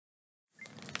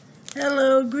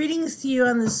Hello, greetings to you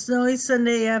on this snowy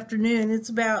Sunday afternoon. It's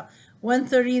about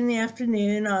 1:30 in the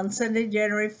afternoon on Sunday,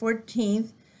 January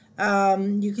 14th.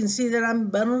 You can see that I'm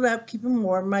bundled up, keeping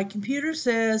warm. My computer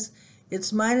says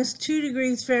it's minus 2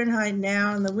 degrees Fahrenheit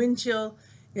now, and the wind chill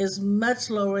is much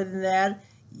lower than that.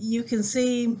 You can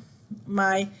see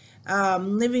my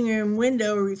living room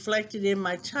window reflected in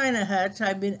my china hutch.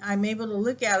 I'm able to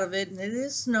look out of it, and it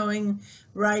is snowing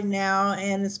right now,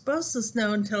 and it's supposed to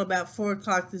snow until about 4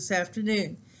 o'clock this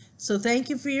afternoon. So thank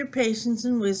you for your patience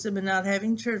and wisdom in not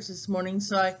having church this morning,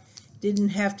 so I didn't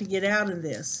have to get out of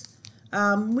this.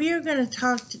 We are going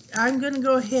to I'm going to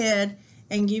go ahead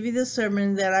and give you the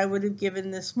sermon that I would have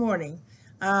given this morning.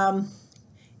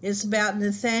 It's about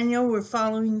Nathanael. We're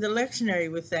following the lectionary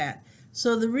with that.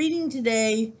 So the reading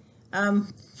today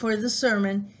for the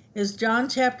sermon is John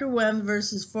chapter 1,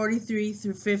 verses 43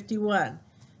 through 51.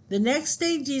 The next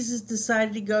day Jesus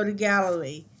decided to go to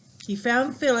Galilee. He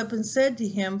found Philip and said to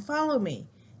him, "Follow me."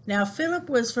 Now Philip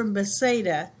was from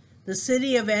Bethsaida, the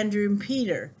city of Andrew and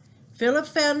Peter. Philip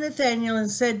found Nathanael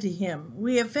and said to him,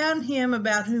 "We have found him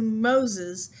about whom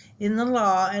Moses in the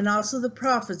law and also the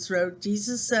prophets wrote,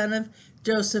 Jesus, son of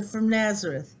Joseph from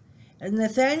Nazareth." And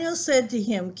Nathanael said to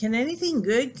him, "Can anything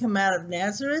good come out of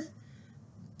Nazareth?"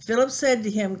 Philip said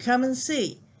to him, "Come and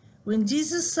see." When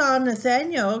Jesus saw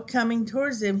Nathanael coming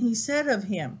towards him, he said of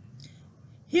him,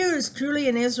 "Here is truly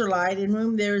an Israelite in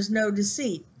whom there is no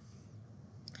deceit."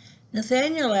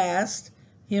 Nathanael asked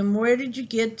him, "Where did you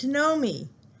get to know me?"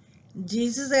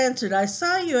 Jesus answered, "I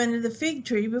saw you under the fig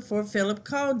tree before Philip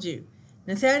called you."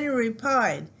 Nathanael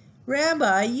replied,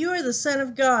 "Rabbi, you are the Son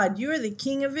of God. You are the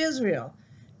King of Israel."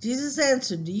 Jesus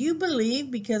answered, "Do you believe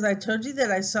because I told you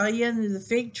that I saw you under the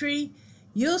fig tree?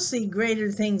 You'll see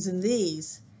greater things than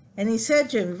these." And he said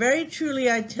to him, "Very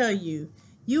truly I tell you,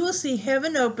 you will see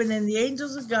heaven open and the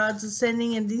angels of God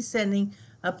ascending and descending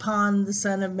upon the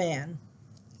Son of Man."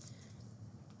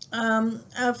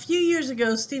 A few years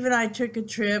ago, Steve and I took a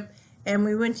trip and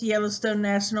we went to Yellowstone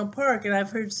National Park, and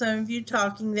I've heard some of you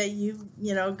talking that you've,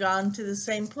 gone to the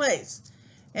same place.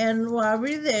 And while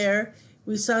we were there,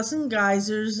 we saw some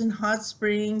geysers and hot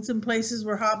springs and places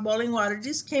where hot boiling water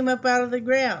just came up out of the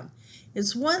ground.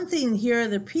 It's one thing to hear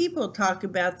other people talk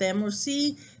about them or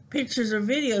see pictures or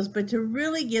videos, but to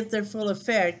really get their full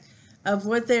effect of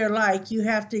what they're like, you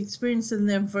have to experience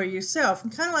them for yourself.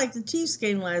 And kind of like the Chiefs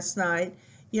game last night,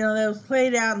 that was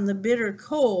played out in the bitter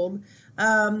cold.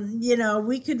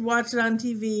 We could watch it on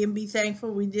TV and be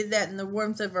thankful we did that in the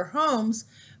warmth of our homes.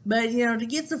 But, to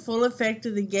get the full effect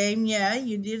of the game,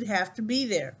 you did have to be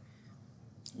there.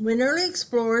 When early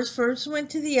explorers first went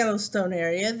to the Yellowstone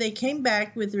area, they came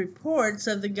back with reports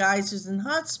of the geysers and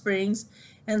hot springs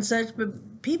and such,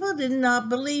 but people did not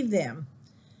believe them.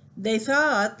 They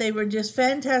thought they were just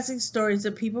fantastic stories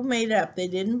that people made up. They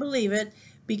didn't believe it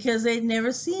because they'd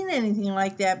never seen anything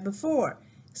like that before,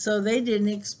 so they didn't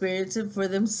experience it for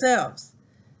themselves.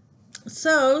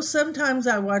 So sometimes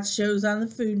I watch shows on the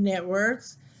food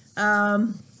networks,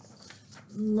 one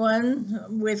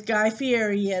with Guy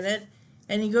Fieri in it,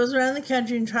 and he goes around the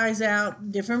country and tries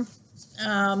out different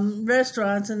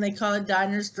restaurants, and they call it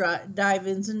diners,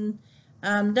 dive-ins, and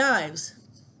dives.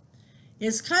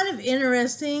 It's kind of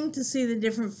interesting to see the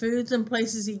different foods and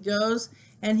places he goes,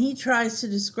 and he tries to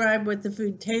describe what the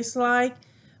food tastes like,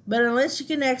 but unless you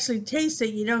can actually taste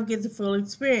it, you don't get the full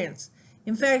experience.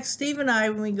 In fact, Steve and I,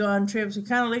 when we go on trips, we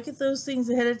kind of look at those things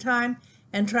ahead of time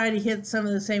and try to hit some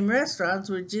of the same restaurants,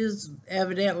 which is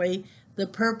evidently the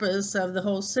purpose of the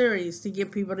whole series, to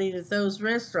get people to eat at those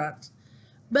restaurants.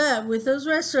 But with those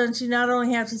restaurants, you not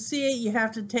only have to see it, you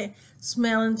have to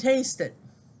smell and taste it.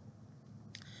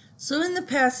 So in the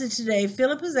passage today,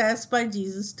 Philip is asked by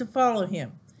Jesus to follow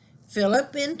him.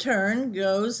 Philip, in turn,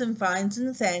 goes and finds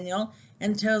Nathanael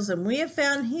and tells him, "We have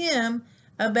found him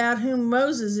about whom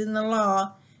Moses in the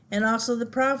law and also the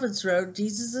prophets wrote,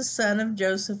 Jesus, the son of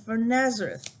Joseph from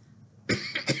Nazareth."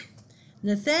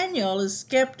 Nathanael is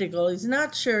skeptical. He's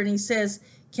not sure, and he says,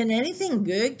 "Can anything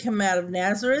good come out of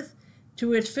Nazareth?" To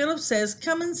which Philip says,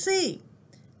 "Come and see."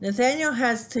 Nathanael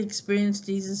has to experience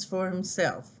Jesus for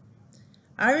himself.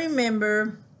 I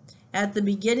remember at the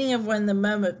beginning of one of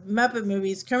the Muppet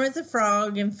movies, Kermit the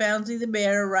Frog and Fauzi the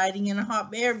Bear are riding in a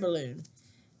hot air balloon.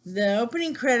 The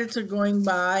opening credits are going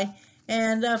by,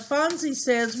 and Fonzie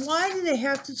says, "Why do they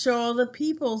have to show all the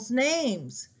people's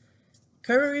names?"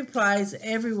 Kermit replies,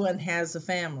 "Everyone has a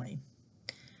family."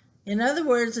 In other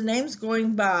words, the names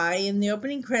going by in the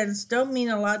opening credits don't mean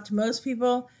a lot to most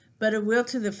people, but it will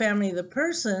to the family of the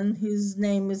person whose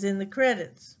name is in the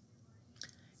credits.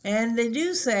 And they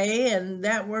do say, and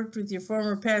that worked with your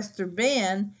former pastor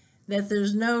Ben, that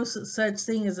there's no such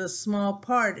thing as a small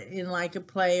part in like a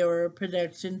play or a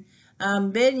production.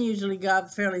 Ben usually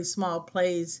got fairly small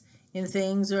plays in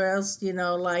things, or else,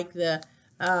 like the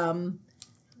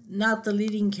not the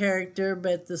leading character,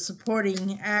 but the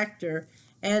supporting actor.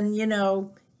 And,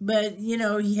 but,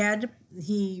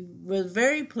 he was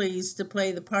very pleased to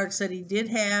play the parts that he did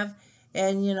have,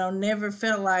 and, never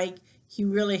felt like he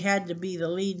really had to be the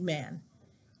lead man.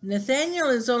 Nathanael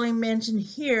is only mentioned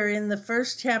here in the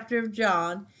first chapter of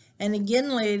John, and again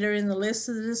later in the list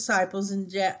of the disciples in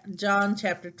John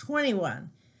chapter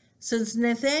 21. Since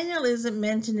Nathanael isn't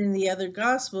mentioned in the other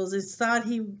Gospels, it's thought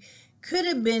he could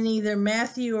have been either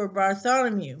Matthew or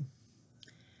Bartholomew.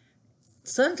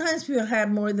 Sometimes people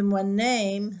have more than one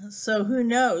name, so who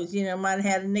knows, might have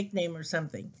had a nickname or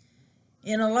something.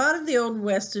 In a lot of the old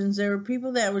Westerns, there were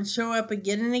people that would show up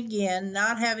again and again,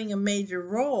 not having a major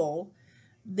role.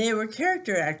 They were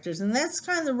character actors, and that's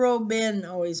kind of the role Ben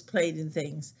always played in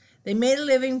things. They made a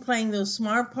living playing those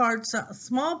small parts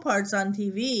on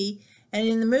TV and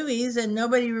in the movies, and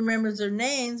nobody remembers their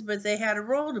names, but they had a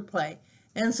role to play.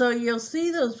 And so you'll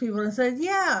see those people and say,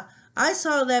 yeah, I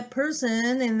saw that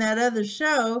person in that other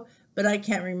show, but I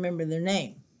can't remember their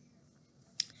name.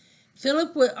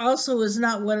 Philip also was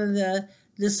not one of the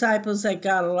disciples that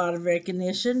got a lot of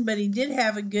recognition, but he did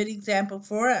have a good example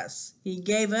for us. He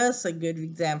gave us a good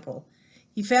example.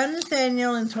 He found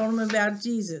Nathanael and told him about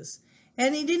Jesus,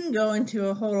 and he didn't go into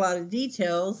a whole lot of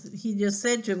details. He just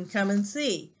said to him, come and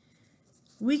see.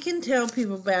 We can tell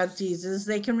people about Jesus.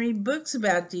 They can read books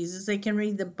about Jesus. They can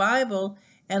read the Bible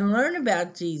and learn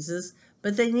about Jesus,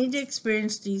 but they need to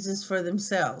experience Jesus for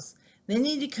themselves. They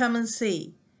need to come and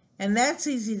see. And that's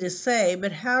easy to say,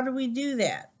 but how do we do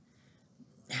that?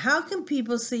 How can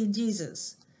people see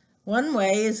Jesus? One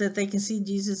way is that they can see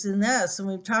Jesus in us, and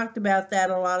we've talked about that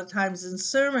a lot of times in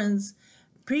sermons,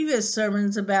 previous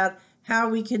sermons, about how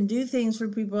we can do things for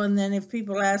people, and then if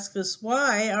people ask us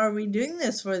why are we doing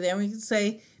this for them, we can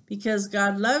say, because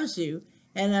God loves you,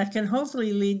 and that can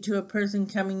hopefully lead to a person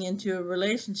coming into a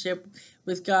relationship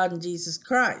with God and Jesus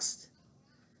Christ.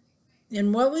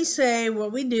 In what we say,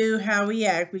 what we do, how we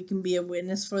act, we can be a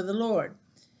witness for the Lord.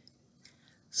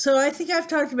 So I think I've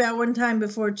talked about one time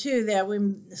before, too, that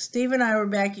when Steve and I were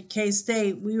back at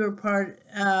K-State, we were part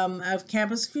of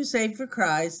Campus Crusade for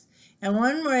Christ, and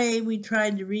one way we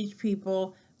tried to reach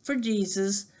people for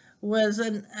Jesus was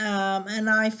an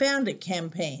I Found It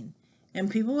campaign. And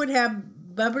people would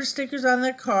have bumper stickers on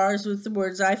their cars with the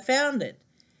words, I found it.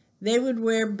 They would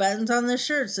wear buttons on their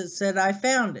shirts that said, I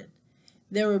found it.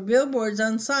 There were billboards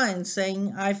on signs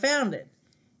saying, I found it.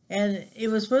 And it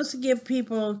was supposed to give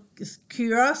people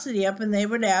curiosity up, and they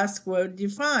would ask, what did you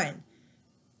find?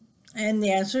 And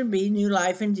the answer would be new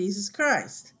life in Jesus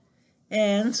Christ.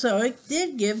 And so it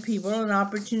did give people an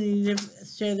opportunity to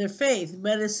share their faith.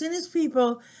 But as soon as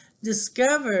people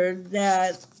discovered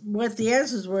that what the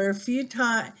answers were,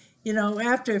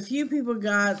 after a few people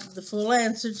got the full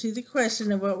answer to the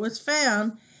question of what was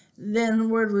found, then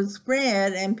word would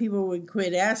spread and people would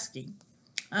quit asking.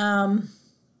 And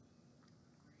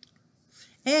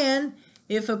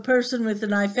if a person with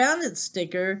an I Found It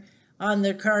sticker on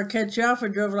their car cut you off or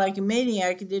drove like a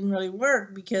maniac, it didn't really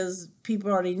work because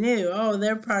people already knew, oh,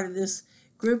 they're part of this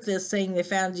group that's saying they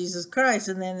found Jesus Christ,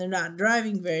 and then they're not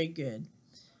driving very good.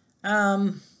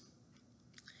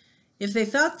 If they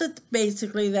thought that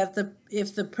basically that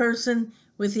if the person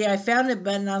with the I Found It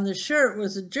button on their shirt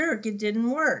was a jerk, it didn't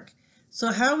work.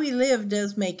 So how we live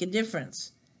does make a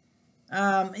difference.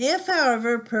 If,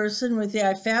 however, a person with the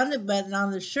I Found It button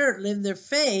on their shirt lived their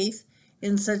faith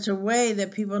in such a way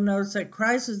that people notice that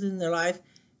Christ is in their life,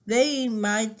 they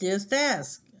might just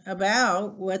ask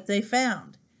about what they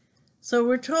found. So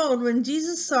we're told when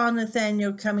Jesus saw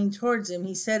Nathanael coming towards him,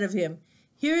 he said of him,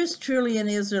 here is truly an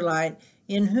Israelite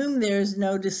in whom there is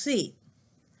no deceit.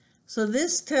 So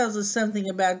this tells us something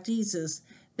about Jesus,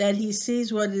 that he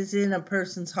sees what is in a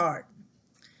person's heart.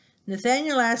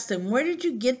 Nathanael asked him, where did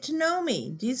you get to know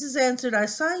me? Jesus answered, I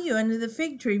saw you under the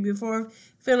fig tree before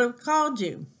Philip called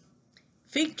you.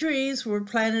 Fig trees were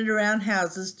planted around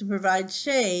houses to provide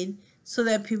shade so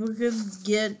that people could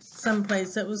get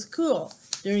someplace that was cool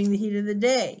during the heat of the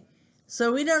day.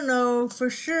 So we don't know for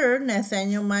sure.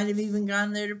 Nathanael might have even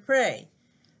gone there to pray.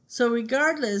 So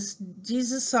regardless,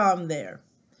 Jesus saw him there.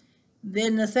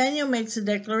 Then Nathanael makes a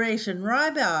declaration,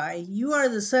 Rabbi, you are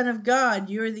the Son of God,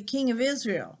 you are the King of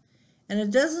Israel. And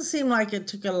it doesn't seem like it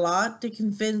took a lot to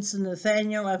convince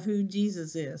Nathanael of who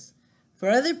Jesus is. For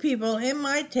other people, it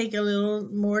might take a little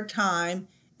more time,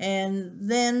 and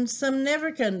then some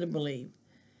never come to believe.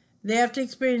 They have to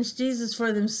experience Jesus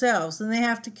for themselves, and they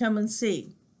have to come and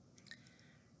see.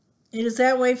 It is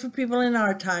that way for people in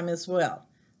our time as well.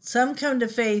 Some come to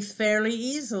faith fairly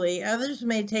easily, others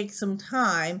may take some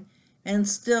time, and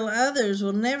still others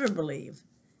will never believe.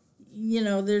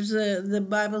 There's the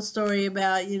Bible story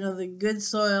about, the good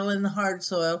soil and the hard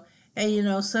soil.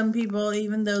 And, some people,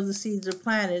 even though the seeds are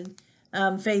planted,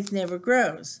 faith never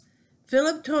grows.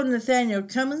 Philip told Nathanael,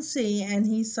 "Come and see," and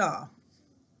he saw.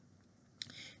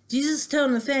 Jesus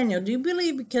told Nathanael, "Do you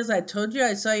believe because I told you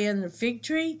I saw you under the fig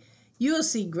tree? You will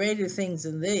see greater things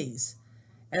than these."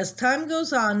 As time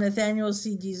goes on, Nathanael will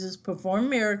see Jesus perform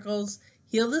miracles,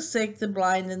 heal the sick, the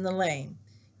blind, and the lame.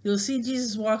 You'll see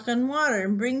Jesus walk on water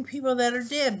and bring people that are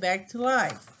dead back to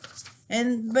life.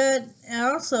 But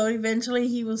also, eventually,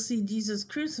 he will see Jesus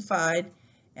crucified,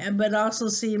 but also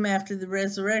see him after the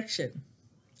resurrection.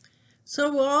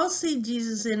 So we'll all see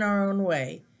Jesus in our own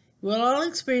way. We'll all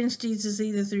experience Jesus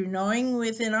either through knowing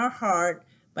within our heart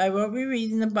by what we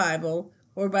read in the Bible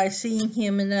or by seeing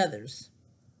him in others.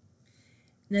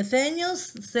 Nathanael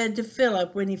said to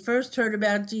Philip when he first heard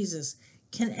about Jesus,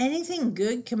 "Can anything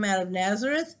good come out of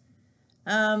Nazareth?"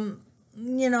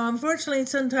 Unfortunately,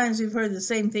 sometimes we've heard the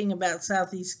same thing about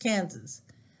southeast Kansas.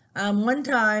 One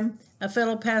time, a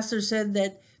fellow pastor said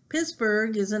that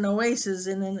Pittsburgh is an oasis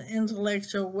in an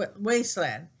intellectual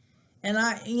wasteland.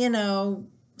 And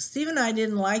Steve and I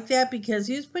didn't like that because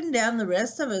he was putting down the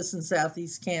rest of us in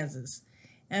southeast Kansas.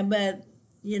 But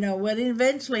what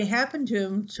eventually happened to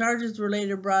him, charges were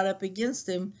later brought up against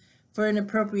him for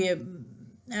inappropriate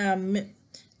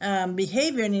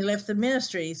behavior, and he left the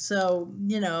ministry. So,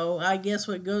 I guess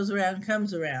what goes around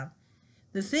comes around.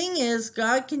 The thing is,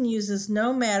 God can use us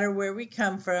no matter where we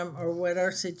come from or what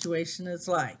our situation is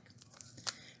like.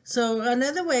 So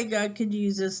another way God could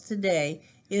use us today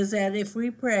is that if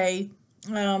we pray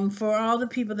for all the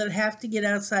people that have to get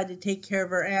outside to take care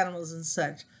of our animals and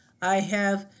such. I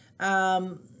have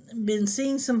been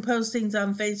seeing some postings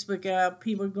on Facebook about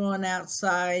people going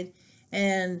outside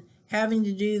and having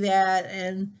to do that,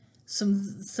 and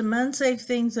some unsafe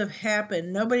things have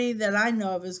happened. Nobody that I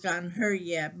know of has gotten hurt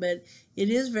yet, but it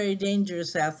is very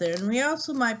dangerous out there. And we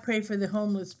also might pray for the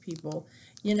homeless people.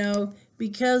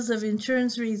 Because of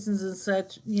insurance reasons and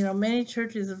such, many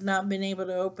churches have not been able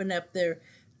to open up their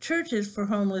churches for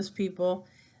homeless people.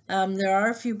 There are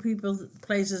a few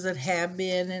places that have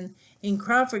been, and in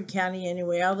Crawford County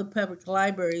anyway, all the public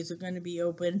libraries are going to be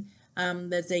open,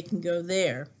 that they can go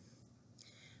there.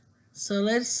 So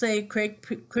let's say a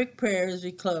quick prayer as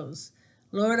we close.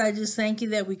 Lord, I just thank you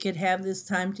that we could have this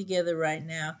time together right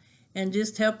now, and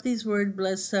just help these words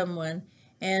bless someone,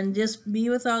 and just be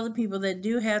with all the people that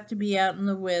do have to be out in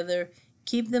the weather.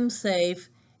 Keep them safe,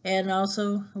 and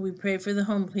also we pray for the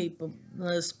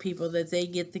homeless people that they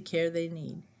get the care they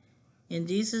need. In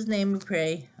Jesus' name we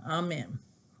pray. Amen.